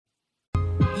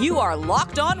You are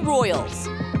Locked On Royals,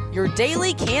 your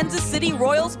daily Kansas City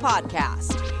Royals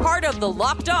podcast. Part of the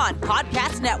Locked On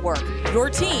Podcast Network, your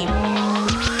team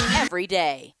every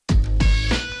day.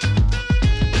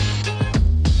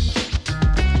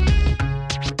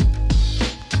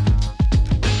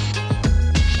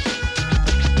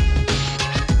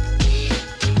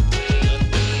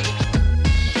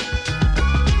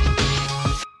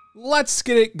 Let's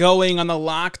get it going on the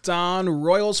Locked On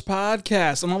Royals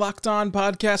podcast on the Locked On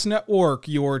Podcast Network,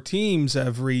 your teams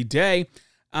every day.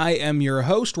 I am your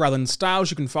host, Rylan Stiles.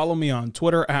 You can follow me on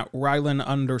Twitter at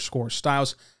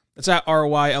Rylan_Stiles. That's at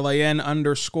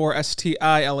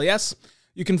RYLAN_STILES.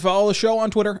 You can follow the show on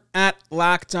Twitter at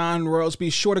Locked On Royals. Be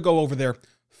sure to go over there.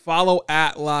 Follow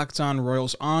at Locked On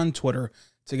Royals on Twitter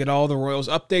to get all the Royals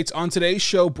updates. On today's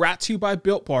show, brought to you by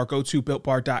Built Bar. Go to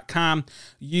BuiltBar.com.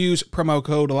 Use promo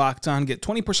code LOCKEDON. Get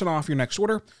 20% off your next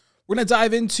order. We're going to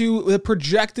dive into the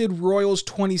projected Royals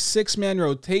 26-man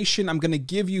rotation. I'm going to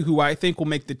give you who I think will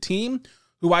make the team,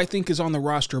 who I think is on the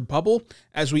roster bubble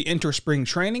as we enter spring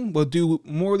training. We'll do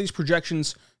more of these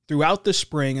projections throughout the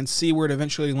spring and see where it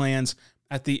eventually lands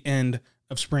at the end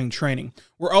of spring training.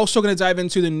 We're also going to dive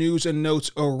into the news and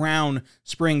notes around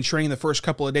spring training. The first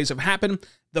couple of days have happened.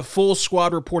 The full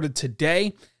squad reported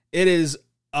today. It is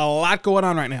a lot going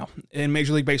on right now in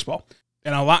Major League Baseball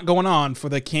and a lot going on for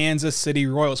the Kansas City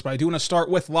Royals. But I do want to start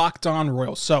with Locked On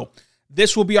Royals. So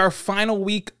this will be our final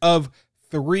week of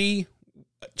 3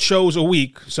 shows a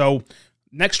week. So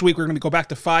next week, we're going to go back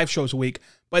to 5 shows a week.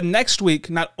 But next week,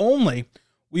 not only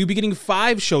will you be getting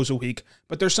 5 shows a week,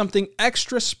 but there's something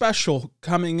extra special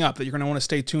coming up that you're going to want to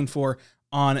stay tuned for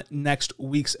on next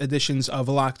week's editions of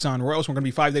Locked On Royals. We're going to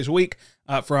be 5 days a week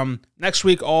from next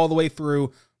week all the way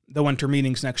through the winter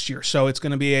meetings next year. So it's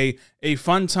going to be a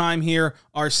fun time here.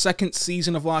 Our second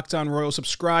season of Locked On Royals.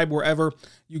 Subscribe wherever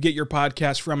you get your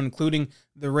podcast from, including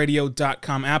the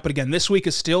radio.com app. But again, this week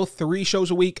is still 3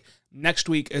 shows a week. Next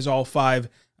week is all 5,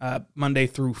 Monday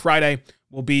through Friday.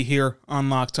 We'll be here on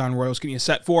Locked On Royals, getting you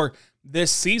set for this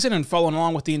season and following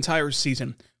along with the entire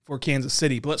season for Kansas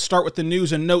City. But let's start with the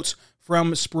news and notes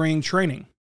from spring training.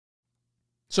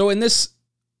 So in this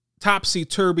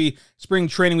topsy-turvy spring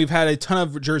training, we've had a ton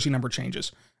of jersey number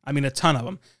changes. I mean, a ton of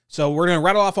them. So we're going to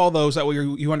rattle off all those. That way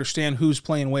you understand who's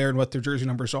playing where and what their jersey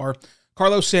numbers are.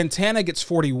 Carlos Santana gets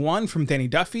 41 from Danny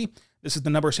Duffy. This is the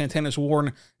number Santana's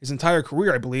worn his entire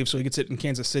career, I believe, so he gets it in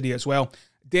Kansas City as well.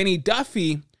 Danny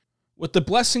Duffy, with the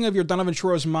blessing of your Donovan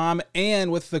Chiro's mom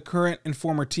and with the current and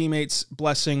former teammates'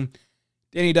 blessing,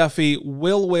 Danny Duffy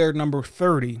will wear number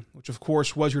 30, which of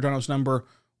course was your Dono's number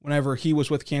whenever he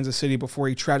was with Kansas City before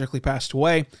he tragically passed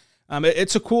away.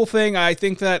 It's a cool thing. I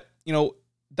think that,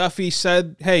 Duffy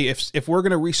said, hey, if we're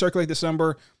going to recirculate this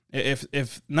number,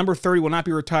 if number 30 will not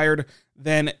be retired,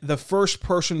 then the first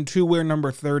person to wear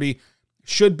number 30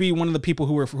 should be one of the people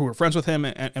who were friends with him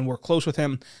and were close with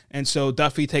him. And so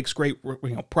Duffy takes great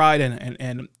pride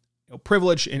and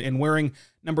privilege in wearing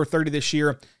number 30 this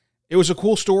year. It was a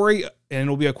cool story, and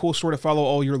it'll be a cool story to follow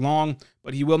all year long,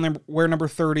 but he will wear number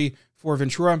 30 for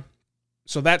Ventura.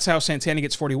 So that's how Santana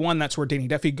gets 41. That's where Danny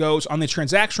Duffy goes. On the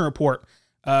transaction report,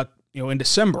 in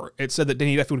December, it said that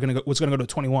Danny Duffy was going to go to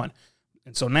 21.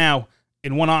 And so now,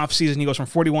 in one off season, he goes from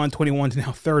 41, 21 to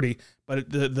now 30. But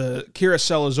the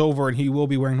carousel is over, and he will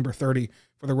be wearing number 30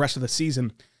 for the rest of the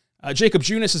season. Jacob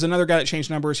Junis is another guy that changed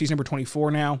numbers. He's number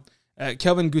 24 now.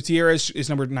 Kelvin Gutierrez is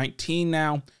number 19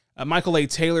 now. Michael A.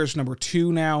 Taylor is number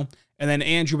 2 now. And then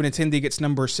Andrew Benintendi gets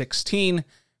number 16.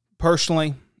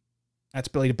 Personally, that's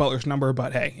Billy Butler's number.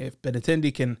 But hey, if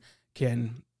Benintendi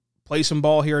can play some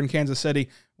ball here in Kansas City,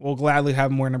 we'll gladly have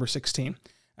him wear number 16.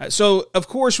 So, of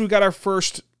course, we got our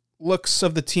first looks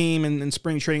of the team in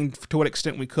spring training to what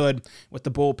extent we could with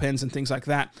the bullpens and things like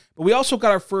that. But we also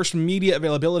got our first media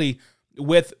availability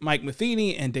with Mike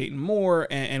Matheny and Dayton Moore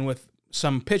and with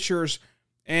some pitchers.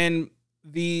 And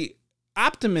the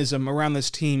optimism around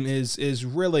this team is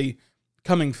really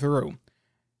coming through.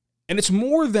 And it's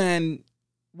more than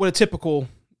what a typical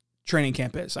training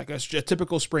camp is. Like a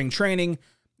typical spring training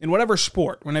in whatever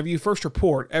sport. Whenever you first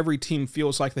report, every team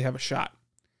feels like they have a shot.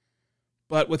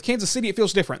 But with Kansas City, it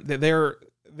feels different.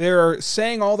 They're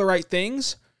saying all the right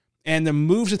things, and the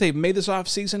moves that they've made this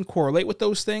offseason correlate with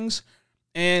those things.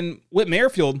 And Whit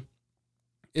Merrifield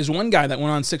is one guy that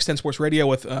went on 610 Sports Radio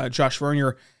with Josh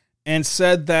Vernier and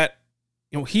said that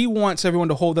he wants everyone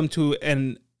to hold them to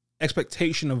an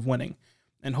expectation of winning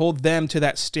and hold them to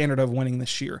that standard of winning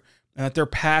this year, and that they're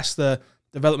past the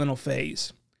developmental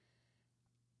phase.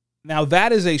 Now,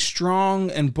 that is a strong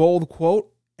and bold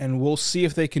quote, and we'll see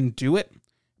if they can do it.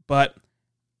 But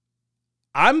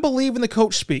I'm believing the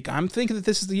coach speak. I'm thinking that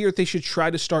this is the year that they should try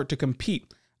to start to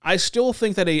compete. I still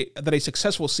think that a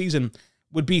successful season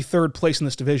would be third place in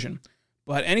this division,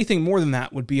 but anything more than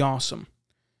that would be awesome.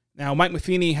 Now, Mike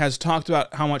Matheny has talked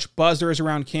about how much buzz there is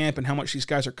around camp and how much these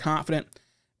guys are confident,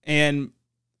 and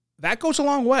that goes a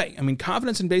long way. I mean,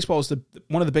 confidence in baseball is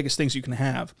one of the biggest things you can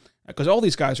have, because all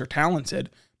these guys are talented.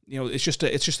 It's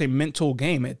just a mental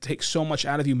game. It takes so much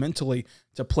out of you mentally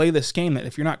to play this game that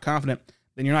if you're not confident,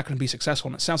 then you're not going to be successful.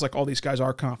 And it sounds like all these guys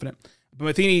are confident. But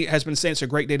Matheny has been saying it's a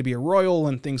great day to be a Royal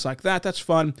and things like that. That's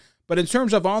fun. But in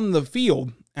terms of on the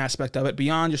field aspect of it,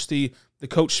 beyond just the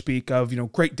coach speak of,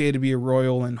 great day to be a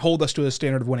Royal and hold us to a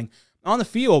standard of winning, on the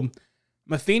field,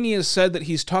 Matheny has said that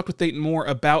he's talked with Dayton Moore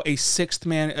about a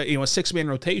six-man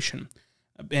rotation.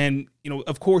 And,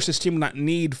 of course, this team will not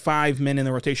need 5 men in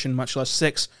the rotation, much less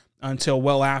 6, until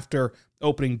well after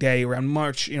opening day, around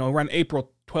March, around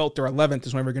April 12th or 11th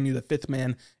is when we're going to need the 5th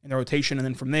man in the rotation. And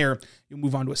then from there, you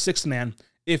move on to a 6th man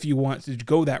if you want to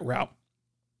go that route.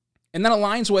 And that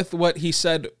aligns with what he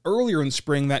said earlier in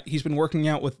spring, that he's been working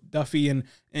out with Duffy and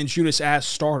Junis as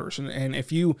starters. And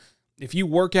if you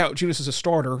work out Junis as a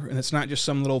starter, and it's not just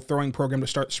some little throwing program to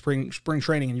start spring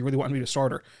training and you really want him to be a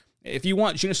starter, if you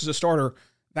want Junis as a starter,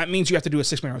 that means you have to do a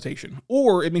 6-man rotation.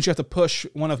 Or it means you have to push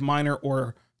one of Minor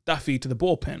or Duffy to the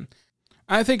bullpen.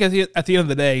 I think at the end of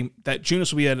the day that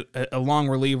Junis will be a long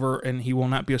reliever and he will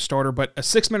not be a starter, but a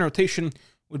 6-man rotation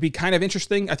would be kind of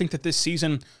interesting. I think that this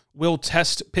season will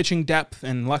test pitching depth,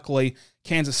 and luckily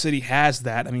Kansas City has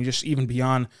that. I mean, just even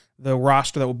beyond the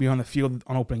roster that will be on the field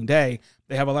on opening day,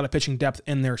 they have a lot of pitching depth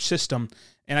in their system.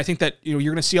 And I think that you're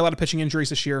going to see a lot of pitching injuries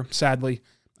this year, sadly.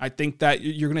 I think that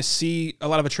you're going to see a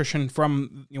lot of attrition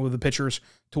from the pitchers,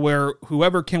 to where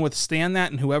whoever can withstand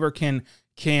that and whoever can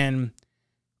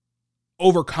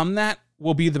overcome that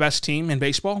will be the best team in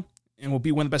baseball and will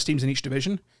be one of the best teams in each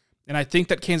division. And I think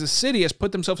that Kansas City has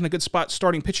put themselves in a good spot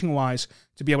starting pitching-wise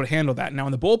to be able to handle that. Now,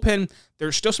 in the bullpen,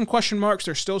 there's still some question marks.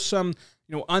 There's still some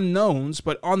unknowns.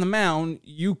 But on the mound,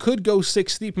 you could go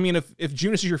 6 deep. I mean, if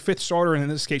Junis is your 5th starter, and in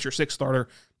this case your 6th starter,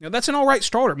 that's an all right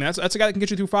starter. I mean, that's a guy that can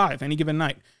get you through 5 any given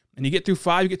night. And you get through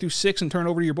 5, you get through 6, and turn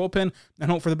over to your bullpen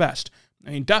and hope for the best. I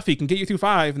mean, Duffy can get you through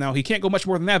 5. Now, he can't go much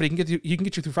more than that, but he can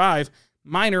get you through 5.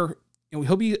 Minor,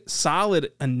 he'll be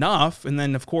solid enough, and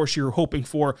then, of course, you're hoping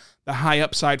for the high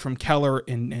upside from Keller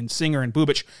and Singer and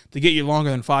Bubic to get you longer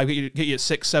than 5, get you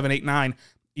 6, 7, 8, 9,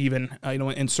 even,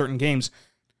 in certain games.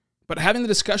 But having the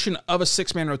discussion of a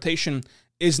 6-man rotation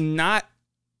is not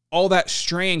all that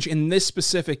strange in this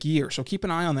specific year, so keep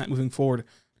an eye on that moving forward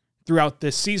throughout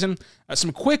this season.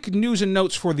 Some quick news and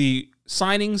notes for the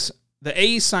signings. The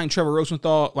A's signed Trevor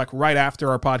Rosenthal right after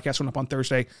our podcast went up on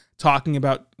Thursday, talking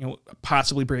about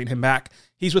possibly bringing him back.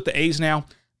 He's with the A's now.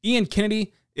 Ian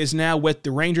Kennedy is now with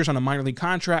the Rangers on a minor league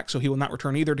contract, so he will not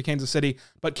return either to Kansas City.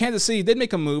 But Kansas City did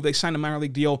make a move. They signed a minor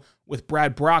league deal with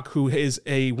Brad Brock, who is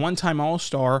a one-time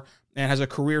All-Star and has a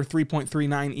career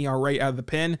 3.39 ERA out of the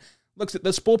pen. Look,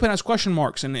 this bullpen has question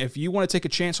marks, and if you want to take a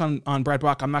chance on Brad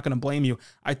Brock, I'm not going to blame you.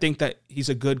 I think that he's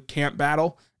a good camp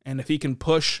battle, and if he can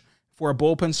push for a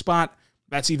bullpen spot,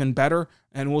 that's even better,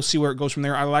 and we'll see where it goes from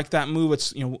there. I like that move.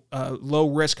 It's a low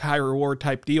risk, high reward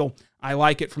type deal. I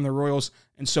like it from the Royals,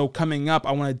 and so coming up,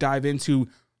 I want to dive into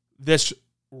this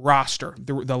roster,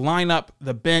 the lineup,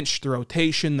 the bench, the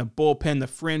rotation, the bullpen, the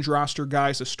fringe roster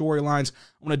guys, the storylines.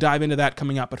 I want to dive into that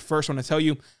coming up, but first, I want to tell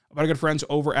you about our good friends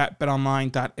over at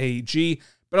betonline.ag.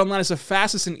 BetOnline is the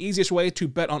fastest and easiest way to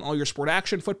bet on all your sport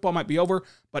action. Football might be over,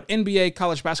 but NBA,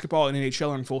 college basketball, and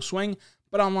NHL are in full swing.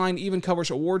 BetOnline even covers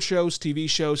award shows, TV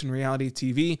shows, and reality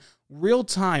TV.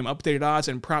 Real-time updated odds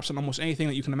and props on almost anything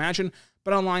that you can imagine.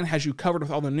 BetOnline has you covered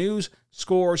with all the news,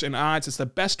 scores, and odds. It's the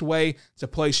best way to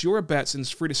place your bets, and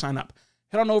it's free to sign up.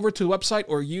 Head on over to the website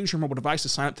or use your mobile device to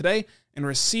sign up today and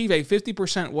receive a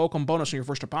 50% welcome bonus on your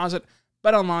first deposit.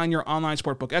 BetOnline, your online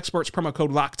sportbook experts. Promo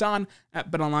code LOCKEDON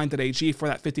at betonline.ag for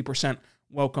that 50%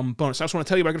 welcome bonus. I just want to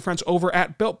tell you about our good friends over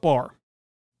at Built Bar.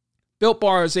 Built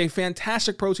Bar is a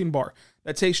fantastic protein bar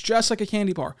that tastes just like a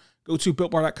candy bar. Go to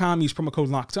BuiltBar.com, use promo code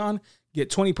LOCKEDON,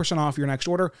 get 20% off your next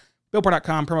order.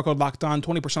 BuiltBar.com, promo code LOCKEDON,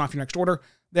 20% off your next order.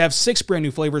 They have 6 brand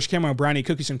new flavors: caramel brownie,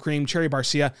 cookies and cream, cherry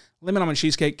barcia, lemon almond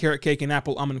cheesecake, carrot cake, and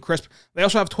apple almond crisp. They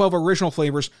also have 12 original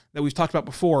flavors that we've talked about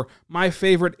before. My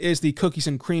favorite is the cookies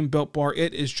and cream Built Bar.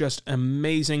 It is just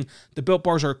amazing. The Built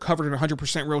Bars are covered in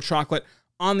 100% real chocolate,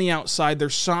 on the outside. They're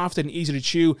soft and easy to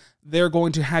chew. They're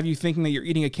going to have you thinking that you're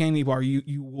eating a candy bar.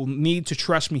 You will need to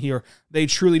trust me here. They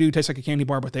truly do taste like a candy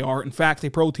bar, but they are, in fact, a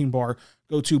protein bar.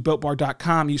 Go to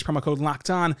BuiltBar.com, use promo code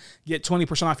LOCKEDON, get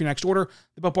 20% off your next order.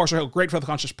 The Built Bars are great for the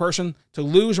conscious person to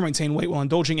lose or maintain weight while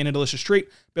indulging in a delicious treat.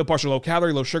 Built Bars are low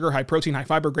calorie, low sugar, high protein, high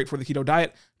fiber, great for the keto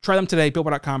diet. Try them today,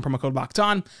 BuiltBar.com, promo code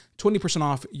LOCKEDON, 20%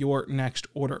 off your next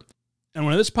order. And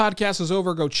when this podcast is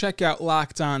over, go check out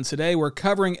Locked On Today. We're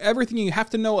covering everything you have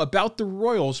to know about the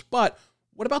Royals, but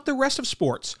what about the rest of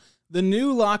sports? The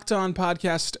new Locked On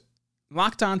podcast,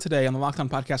 Locked On Today on the Locked On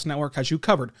Podcast Network, has you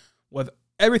covered with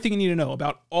everything you need to know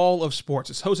about all of sports.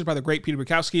 It's hosted by the great Peter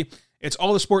Bukowski. It's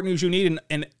all the sport news you need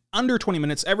in under 20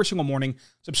 minutes every single morning.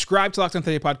 Subscribe to Locked On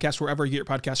Today podcast wherever you get your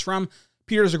podcasts from.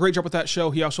 Peter does a great job with that show.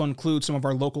 He also includes some of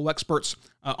our local experts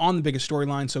on the biggest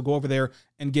storyline, so go over there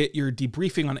and get your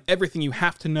debriefing on everything you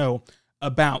have to know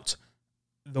about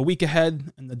the week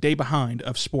ahead and the day behind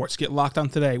of sports. Get Locked On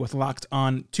Today with Locked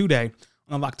On Today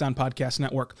on the Locked On Podcast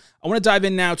Network. I want to dive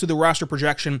in now to the roster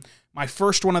projection, my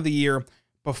first one of the year,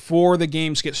 before the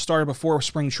games get started, before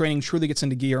spring training truly gets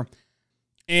into gear.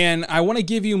 And I want to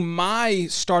give you my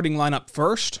starting lineup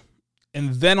first,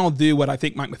 and then I'll do what I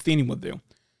think Mike Matheny would do.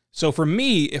 So for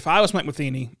me, if I was Mike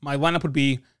Matheny, my lineup would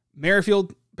be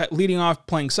Merrifield leading off,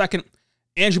 playing second,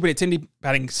 Andrew Benintendi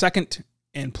batting second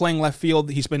and playing left field.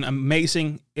 He's been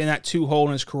amazing in that two-hole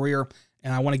in his career,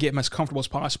 and I want to get him as comfortable as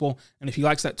possible. And if he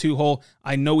likes that two-hole,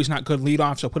 I know he's not good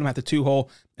leadoff, so put him at the two-hole,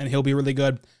 and he'll be really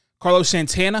good. Carlos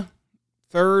Santana,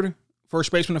 third,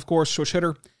 first baseman, of course, switch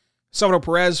hitter. Salvador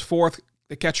Perez, fourth,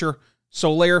 the catcher.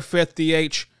 Soler, fifth,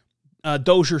 DH.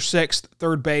 Dozier, sixth,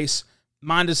 third base.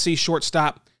 Mondesi,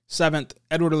 shortstop. Seventh,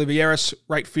 Edward Olivares,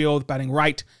 right field, batting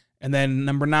right. And then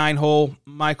number 9 hole,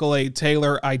 Michael A.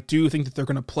 Taylor. I do think that they're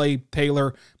going to play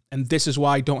Taylor, and this is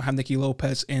why I don't have Nicky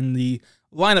Lopez in the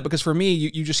lineup, because for me,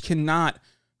 you just cannot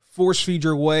force feed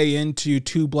your way into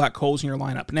 2 black holes in your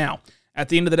lineup. Now, at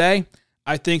the end of the day,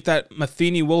 I think that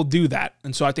Matheny will do that,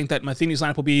 and so I think that Matheny's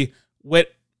lineup will be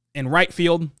Witt in right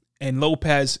field and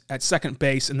Lopez at second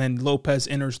base, and then Lopez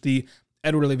enters the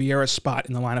Edward Olivares spot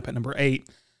in the lineup at number 8.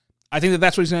 I think that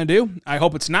that's what he's going to do. I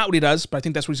hope it's not what he does, but I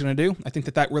think that's what he's going to do. I think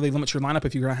that that really limits your lineup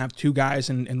if you're going to have 2 guys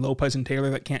in Lopez and Taylor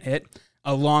that can't hit,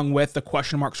 along with the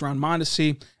question marks around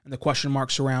Mondesi and the question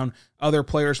marks around other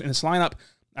players in this lineup.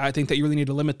 I think that you really need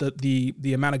to limit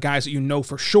the amount of guys that you know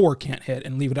for sure can't hit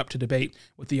and leave it up to debate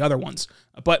with the other ones.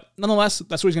 But nonetheless,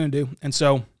 that's what he's going to do. And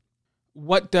so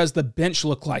what does the bench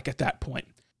look like at that point?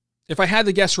 If I had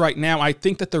to guess right now, I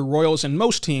think that the Royals and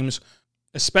most teams,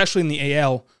 especially in the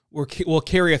AL, will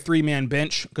carry a 3-man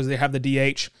bench because they have the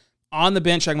DH. On the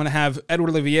bench, I'm going to have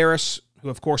Edward Olivares, who,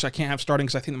 of course, I can't have starting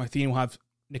because I think that my team will have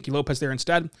Nicky Lopez there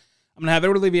instead. I'm going to have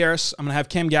Edward Olivares. I'm going to have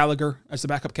Cam Gallagher as the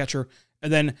backup catcher.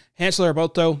 And then Hansel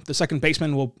Alberto, the second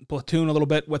baseman, will platoon a little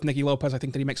bit with Nicky Lopez. I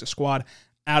think that he makes a squad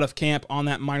out of camp on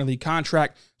that minor league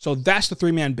contract. So that's the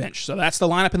 3-man bench. So that's the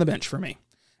lineup and the bench for me.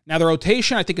 Now, the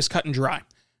rotation, I think, is cut and dry.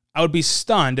 I would be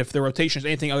stunned if the rotation is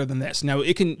anything other than this. Now,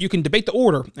 you can debate the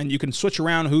order, and you can switch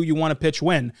around who you want to pitch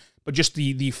when, but just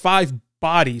the 5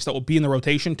 bodies that will be in the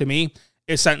rotation, to me,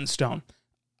 is set in stone.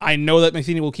 I know that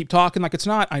Matheny will keep talking like it's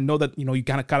not. I know that, you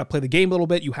kind of got to play the game a little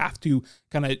bit. You have to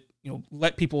kind of,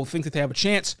 let people think that they have a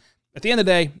chance. At the end of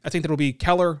the day, I think that it'll be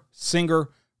Keller, Singer,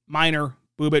 Minor,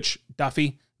 Bubic,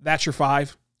 Duffy. That's your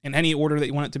 5 in any order that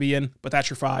you want it to be in, but that's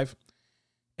your 5.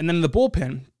 And then the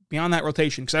bullpen, beyond that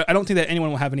rotation, because I don't think that anyone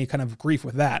will have any kind of grief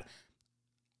with that.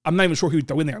 I'm not even sure who would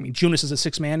throw in there. I mean, Junis is a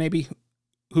 6th man, maybe.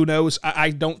 Who knows? I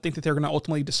don't think that they're going to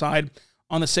ultimately decide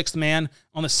on the 6th man,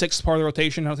 on the 6th part of the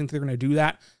rotation. I don't think they're going to do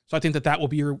that. So I think that will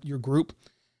be your group.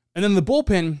 And then the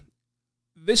bullpen,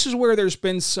 this is where there's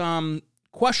been some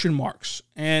question marks.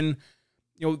 And,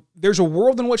 there's a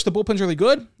world in which the bullpen's really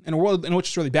good and a world in which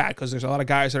it's really bad, because there's a lot of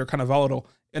guys that are kind of volatile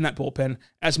in that bullpen,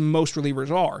 as most relievers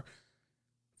are.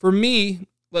 For me,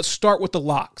 let's start with the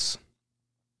locks.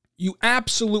 You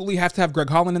absolutely have to have Greg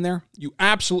Holland in there. You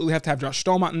absolutely have to have Josh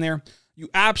Stallmont in there. You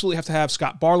absolutely have to have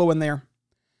Scott Barlow in there.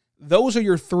 Those are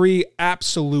your 3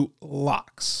 absolute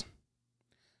locks.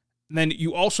 And then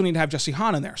you also need to have Jesse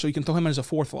Hahn in there, so you can throw him in as a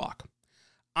 4th lock.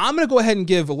 I'm going to go ahead and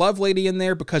give Lovelady in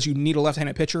there because you need a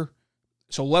left-handed pitcher.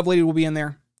 So Lovelady will be in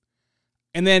there.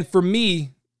 And then for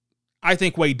me, I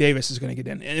think Wade Davis is going to get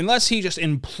in. And unless he just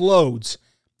implodes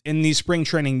in these spring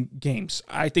training games,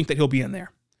 I think that he'll be in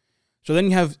there. So then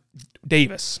you have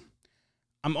Davis.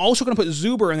 I'm also going to put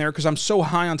Zuber in there because I'm so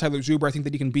high on Tyler Zuber. I think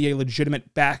that he can be a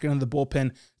legitimate back end of the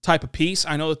bullpen type of piece.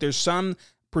 I know that there's some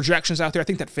projections out there. I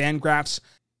think that Fangraphs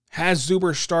has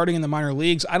Zuber starting in the minor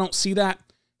leagues. I don't see that.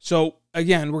 So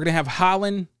again, we're going to have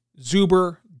Holland,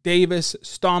 Zuber, Davis,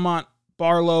 Stallmont,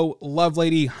 Barlow,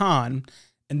 Lovelady, Hahn,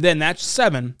 and then that's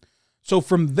 7. So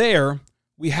from there,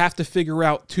 we have to figure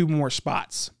out 2 more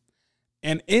spots.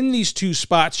 And in these 2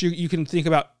 spots, you can think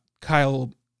about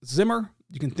Kyle Zimmer,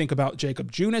 you can think about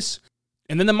Jacob Junis,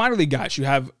 and then the minor league guys. You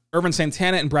have Ervin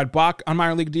Santana and Brad Bach on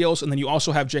minor league deals, and then you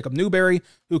also have Jacob Newberry,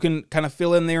 who can kind of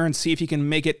fill in there and see if he can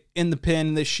make it in the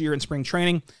pen this year in spring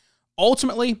training.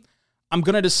 Ultimately, I'm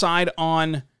going to decide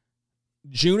on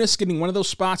Junis getting one of those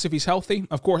spots if he's healthy.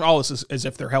 Of course, all this is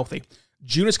if they're healthy.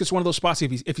 Junis gets one of those spots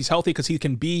if he's healthy, because he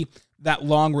can be that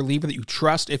long reliever that you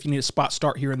trust if you need a spot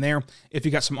start here and there. If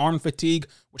you got some arm fatigue,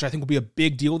 which I think will be a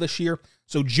big deal this year.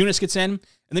 So Junis gets in, and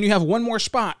then you have one more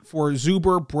spot for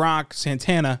Zuber, Brock,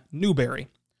 Santana, Newberry.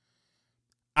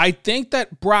 I think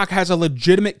that Brock has a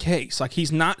legitimate case. Like,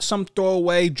 he's not some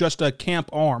throwaway, just a camp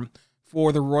arm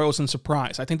for the Royals in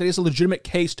surprise. I think that is a legitimate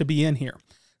case to be in here.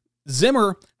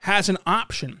 Zimmer has an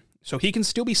option, so he can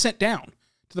still be sent down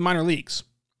to the minor leagues.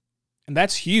 And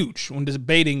that's huge when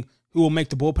debating who will make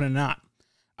the bullpen and not.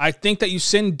 I think that you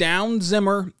send down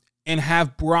Zimmer and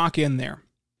have Brock in there.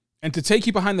 And to take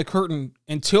you behind the curtain,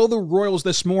 until the Royals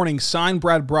this morning signed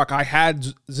Brad Brach, I had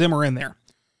Zimmer in there.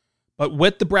 But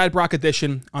with the Brad Brach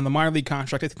addition on the minor league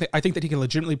contract, I think that he can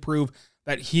legitimately prove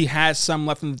that he has some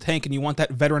left in the tank, and you want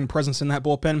that veteran presence in that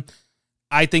bullpen.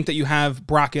 I think that you have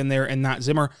Brach in there and not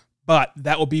Zimmer. But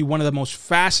that will be one of the most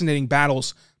fascinating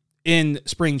battles in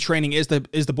spring training is the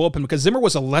bullpen, because Zimmer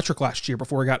was electric last year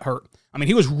before he got hurt. I mean,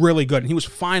 he was really good, and he was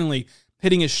finally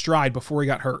hitting his stride before he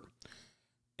got hurt.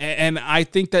 And I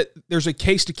think that there's a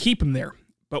case to keep him there.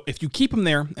 But if you keep him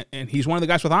there, and he's one of the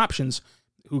guys with options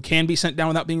who can be sent down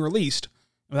without being released,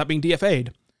 without being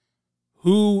DFA'd,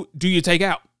 who do you take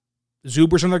out?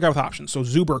 Zuber's another guy with options, so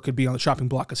Zuber could be on the chopping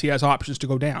block because he has options to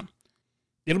go down.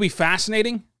 It'll be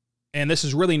fascinating. And this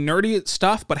is really nerdy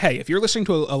stuff, but hey, if you're listening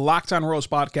to a Locked On Royals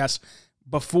podcast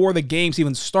before the games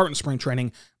even start in spring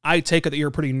training, I take it that you're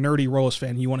a pretty nerdy Royals fan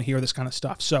and you want to hear this kind of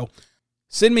stuff. So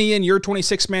send me in your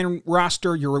 26-man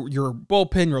roster, your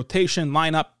bullpen, rotation,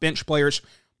 lineup, bench players.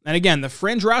 And again, the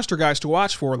fringe roster guys to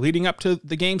watch for leading up to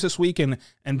the games this week and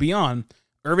beyond.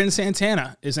 Ervin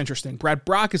Santana is interesting. Brad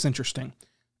Brach is interesting.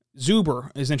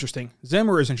 Zuber is interesting.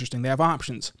 Zimmer is interesting. They have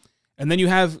options. And then you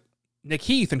have Nick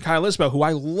Heath and Kyle Isbell, who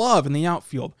I love in the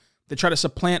outfield. They try to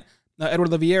supplant Edward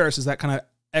Livieres as that kind of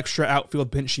extra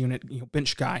outfield bench unit,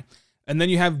 bench guy. And then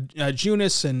you have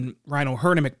Junis and Ryan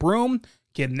O'Hearn and McBroom.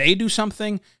 Can they do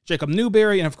something? Jacob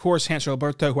Newberry, and of course, Hanser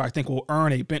Alberto, who I think will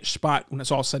earn a bench spot when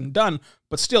it's all said and done.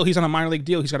 But still, he's on a minor league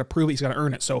deal. He's got to prove it. He's got to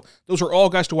earn it. So those are all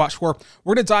guys to watch for.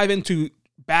 We're going to dive into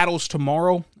battles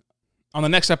tomorrow. On the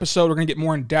next episode, we're going to get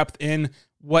more in depth in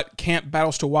what camp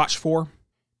battles to watch for.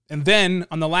 And then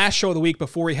on the last show of the week,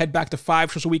 before we head back to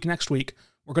 5 shows a week next week,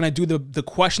 we're going to do the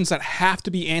questions that have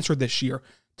to be answered this year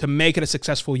to make it a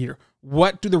successful year.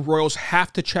 What do the Royals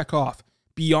have to check off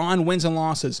beyond wins and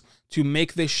losses to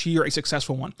make this year a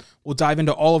successful one? We'll dive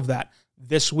into all of that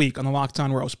this week on the Locked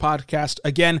On Royals podcast.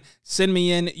 Again, send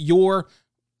me in your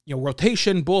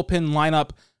rotation, bullpen, lineup,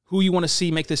 who you want to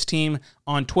see make this team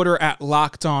on Twitter at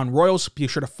Locked On Royals. Be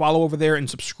sure to follow over there and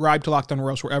subscribe to Locked On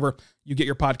Royals wherever you get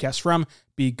your podcasts from.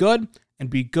 Be good and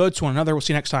be good to one another. We'll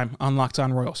see you next time on Locked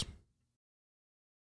On Royals.